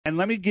And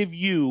let me give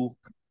you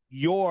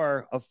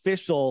your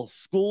official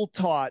school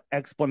taught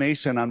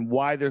explanation on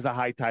why there's a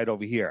high tide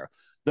over here.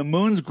 The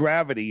moon's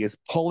gravity is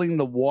pulling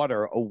the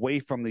water away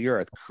from the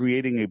earth,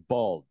 creating a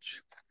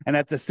bulge. And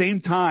at the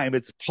same time,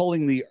 it's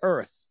pulling the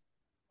earth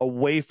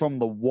away from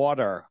the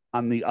water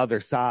on the other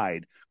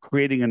side,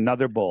 creating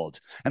another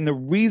bulge. And the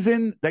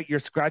reason that you're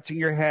scratching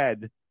your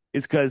head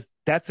is because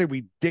that's a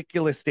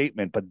ridiculous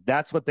statement, but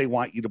that's what they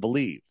want you to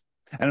believe.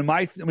 And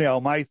my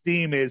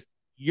theme is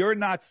you're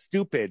not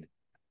stupid.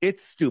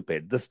 It's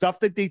stupid. The stuff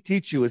that they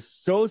teach you is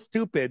so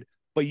stupid,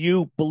 but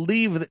you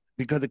believe it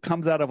because it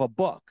comes out of a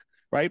book,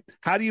 right?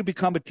 How do you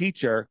become a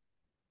teacher?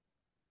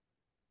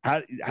 How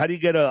do you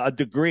get a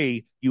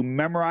degree? You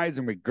memorize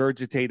and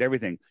regurgitate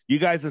everything. You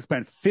guys have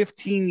spent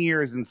 15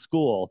 years in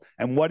school,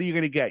 and what are you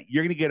going to get?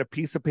 You're going to get a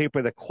piece of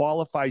paper that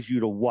qualifies you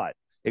to what?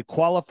 It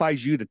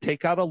qualifies you to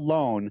take out a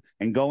loan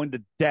and go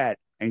into debt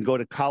and go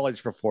to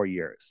college for 4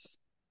 years,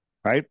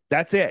 right?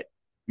 That's it.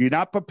 You're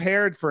not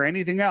prepared for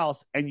anything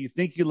else, and you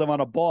think you live on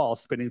a ball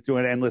spinning through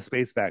an endless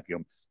space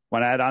vacuum.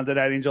 Want to add on to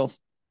that, Angels?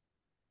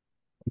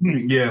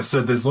 Yeah,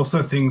 so there's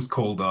also things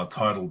called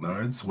tidal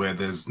nodes where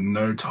there's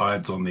no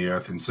tides on the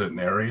Earth in certain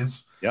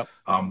areas, Yep.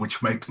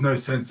 which makes no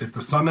sense. If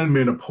the sun and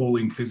moon are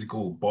pulling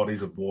physical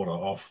bodies of water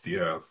off the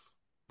Earth,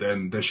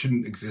 then there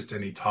shouldn't exist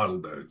any tidal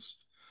nodes.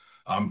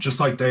 Just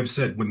like Dave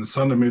said, when the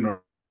sun and moon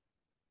are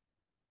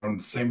on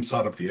the same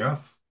side of the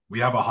Earth, we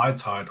have a high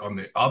tide on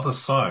the other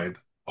side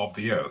of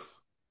the Earth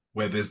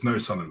where there's no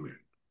sun and moon.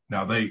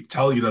 Now, they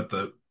tell you that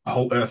the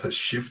whole Earth has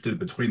shifted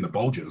between the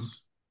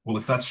bulges. Well,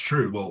 if that's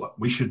true, well,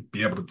 we should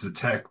be able to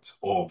detect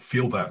or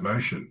feel that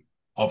motion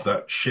of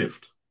that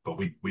shift, but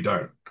we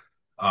don't.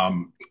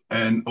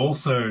 And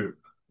also,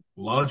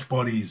 large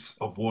bodies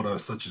of water,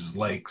 such as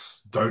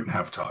lakes, don't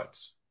have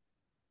tides.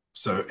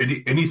 So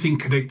anything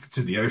connected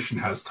to the ocean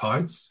has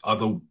tides,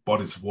 other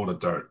bodies of water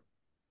don't.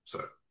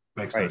 So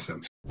makes no Right.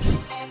 sense.